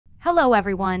Hello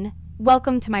everyone,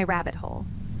 welcome to my rabbit hole.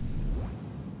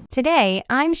 Today,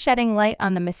 I'm shedding light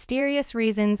on the mysterious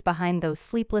reasons behind those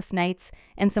sleepless nights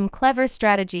and some clever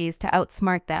strategies to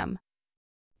outsmart them.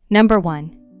 Number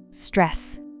 1.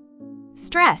 Stress.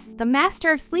 Stress, the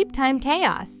master of sleep time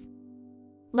chaos.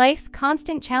 Life's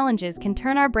constant challenges can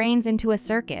turn our brains into a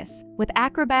circus, with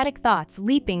acrobatic thoughts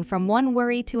leaping from one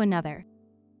worry to another.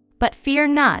 But fear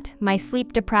not, my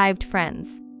sleep-deprived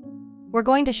friends. We're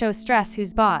going to show stress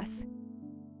who's boss.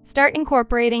 Start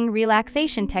incorporating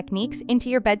relaxation techniques into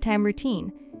your bedtime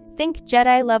routine. Think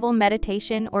Jedi-level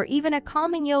meditation or even a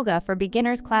calming yoga for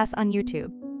beginners class on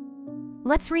YouTube.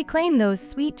 Let's reclaim those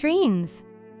sweet dreams.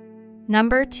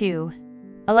 Number 2.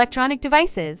 Electronic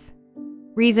devices.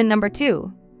 Reason number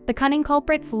 2. The cunning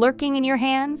culprits lurking in your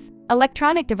hands?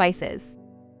 Electronic devices.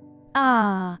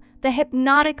 The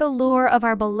hypnotic allure of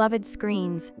our beloved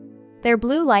screens. Their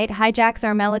blue light hijacks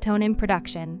our melatonin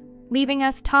production, leaving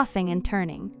us tossing and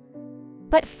turning.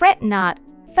 But fret not,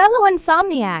 fellow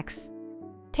insomniacs.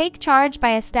 Take charge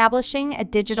by establishing a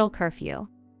digital curfew.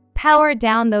 Power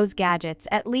down those gadgets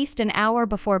at least an hour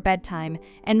before bedtime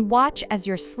and watch as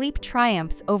your sleep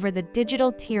triumphs over the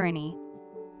digital tyranny.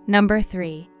 Number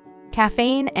 3.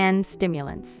 Caffeine and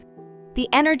stimulants. The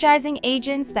energizing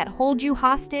agents that hold you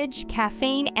hostage,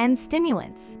 caffeine and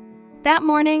stimulants. That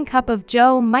morning cup of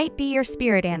joe might be your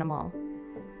spirit animal.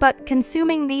 But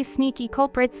consuming these sneaky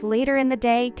culprits later in the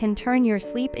day can turn your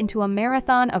sleep into a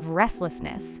marathon of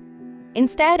restlessness.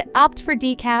 Instead, opt for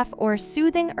decaf or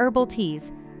soothing herbal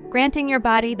teas, granting your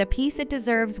body the peace it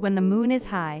deserves when the moon is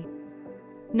high.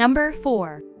 Number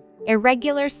 4.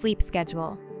 Irregular sleep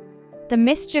schedule. The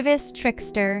mischievous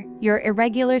trickster, your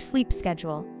irregular sleep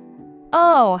schedule.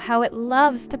 Oh, how it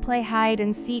loves to play hide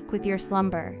and seek with your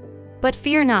slumber. But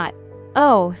fear not.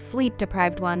 Oh,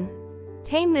 sleep-deprived one.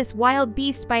 Tame this wild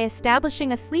beast by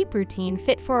establishing a sleep routine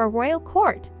fit for a royal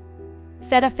court.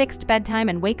 Set a fixed bedtime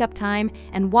and wake-up time,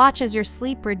 and watch as your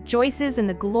sleep rejoices in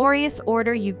the glorious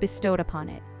order you've bestowed upon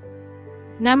it.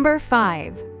 Number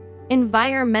 5.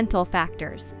 Environmental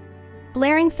factors.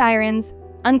 Blaring sirens,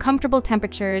 uncomfortable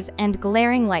temperatures, and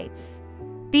glaring lights.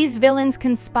 These villains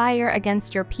conspire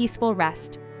against your peaceful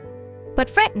rest. But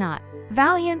fret not,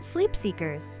 valiant sleep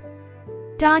seekers.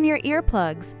 Don your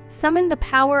earplugs, summon the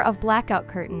power of blackout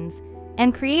curtains,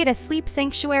 and create a sleep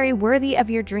sanctuary worthy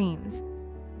of your dreams.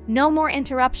 No more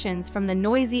interruptions from the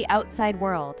noisy outside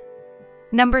world.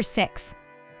 Number 6.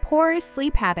 Poor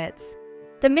sleep habits.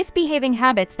 The misbehaving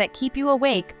habits that keep you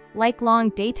awake, like long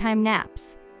daytime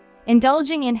naps.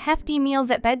 Indulging in hefty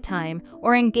meals at bedtime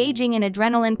or engaging in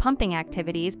adrenaline-pumping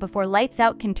activities before lights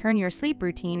out can turn your sleep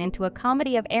routine into a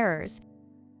comedy of errors.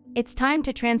 It's time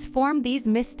to transform these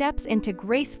missteps into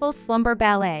graceful slumber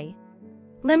ballet.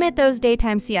 Limit those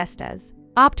daytime siestas,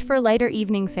 opt for lighter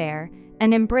evening fare,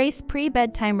 and embrace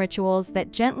pre-bedtime rituals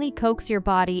that gently coax your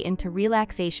body into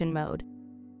relaxation mode.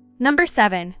 Number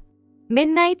 7.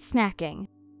 Midnight snacking.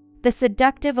 The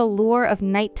seductive allure of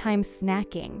nighttime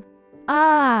snacking.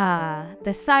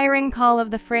 The siren call of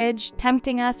the fridge,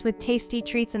 tempting us with tasty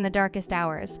treats in the darkest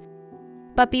hours.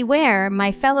 But beware,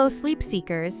 my fellow sleep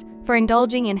seekers, for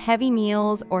indulging in heavy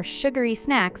meals or sugary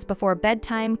snacks before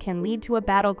bedtime can lead to a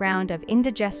battleground of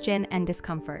indigestion and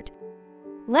discomfort.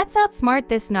 Let's outsmart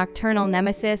this nocturnal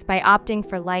nemesis by opting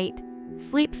for light,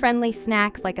 sleep-friendly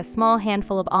snacks like a small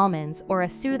handful of almonds or a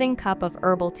soothing cup of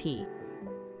herbal tea.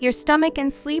 Your stomach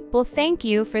and sleep will thank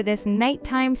you for this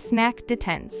nighttime snack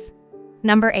detente.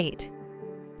 Number 8.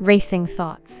 Racing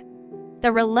thoughts.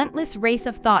 The relentless race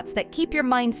of thoughts that keep your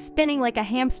mind spinning like a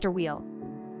hamster wheel.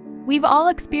 We've all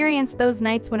experienced those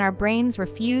nights when our brains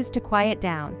refuse to quiet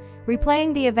down,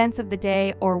 replaying the events of the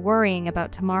day or worrying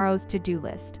about tomorrow's to-do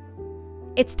list.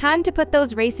 It's time to put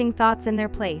those racing thoughts in their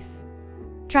place.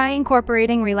 Try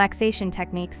incorporating relaxation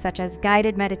techniques such as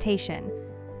guided meditation,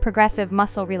 progressive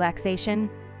muscle relaxation,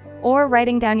 or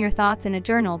writing down your thoughts in a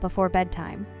journal before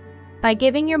bedtime. By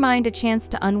giving your mind a chance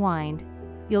to unwind,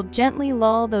 you'll gently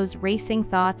lull those racing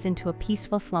thoughts into a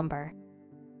peaceful slumber.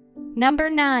 Number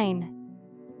 9.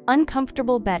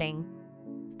 Uncomfortable bedding.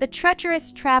 The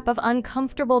treacherous trap of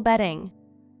uncomfortable bedding.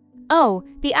 Oh,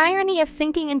 the irony of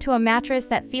sinking into a mattress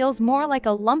that feels more like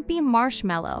a lumpy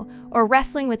marshmallow or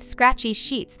wrestling with scratchy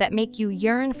sheets that make you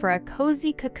yearn for a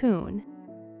cozy cocoon.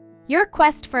 Your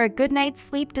quest for a good night's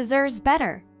sleep deserves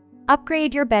better.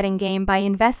 Upgrade your bedding game by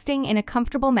investing in a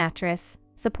comfortable mattress,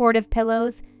 supportive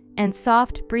pillows, and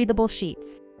soft, breathable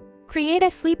sheets. Create a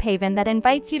sleep haven that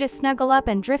invites you to snuggle up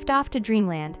and drift off to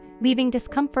dreamland, leaving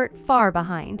discomfort far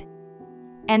behind.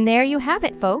 And there you have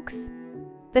it, folks.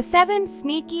 The 7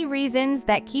 sneaky reasons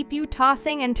that keep you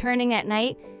tossing and turning at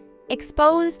night,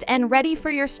 exposed and ready for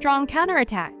your strong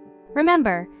counterattack.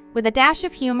 Remember, with a dash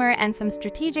of humor and some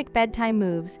strategic bedtime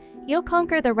moves, you'll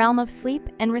conquer the realm of sleep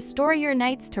and restore your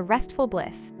nights to restful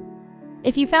bliss.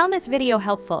 If you found this video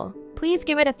helpful, please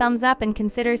give it a thumbs up and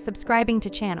consider subscribing to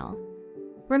the channel.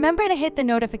 Remember to hit the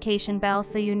notification bell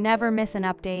so you never miss an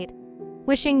update.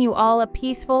 Wishing you all a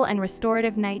peaceful and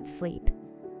restorative night's sleep.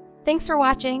 Thanks for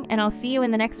watching, and I'll see you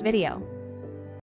in the next video.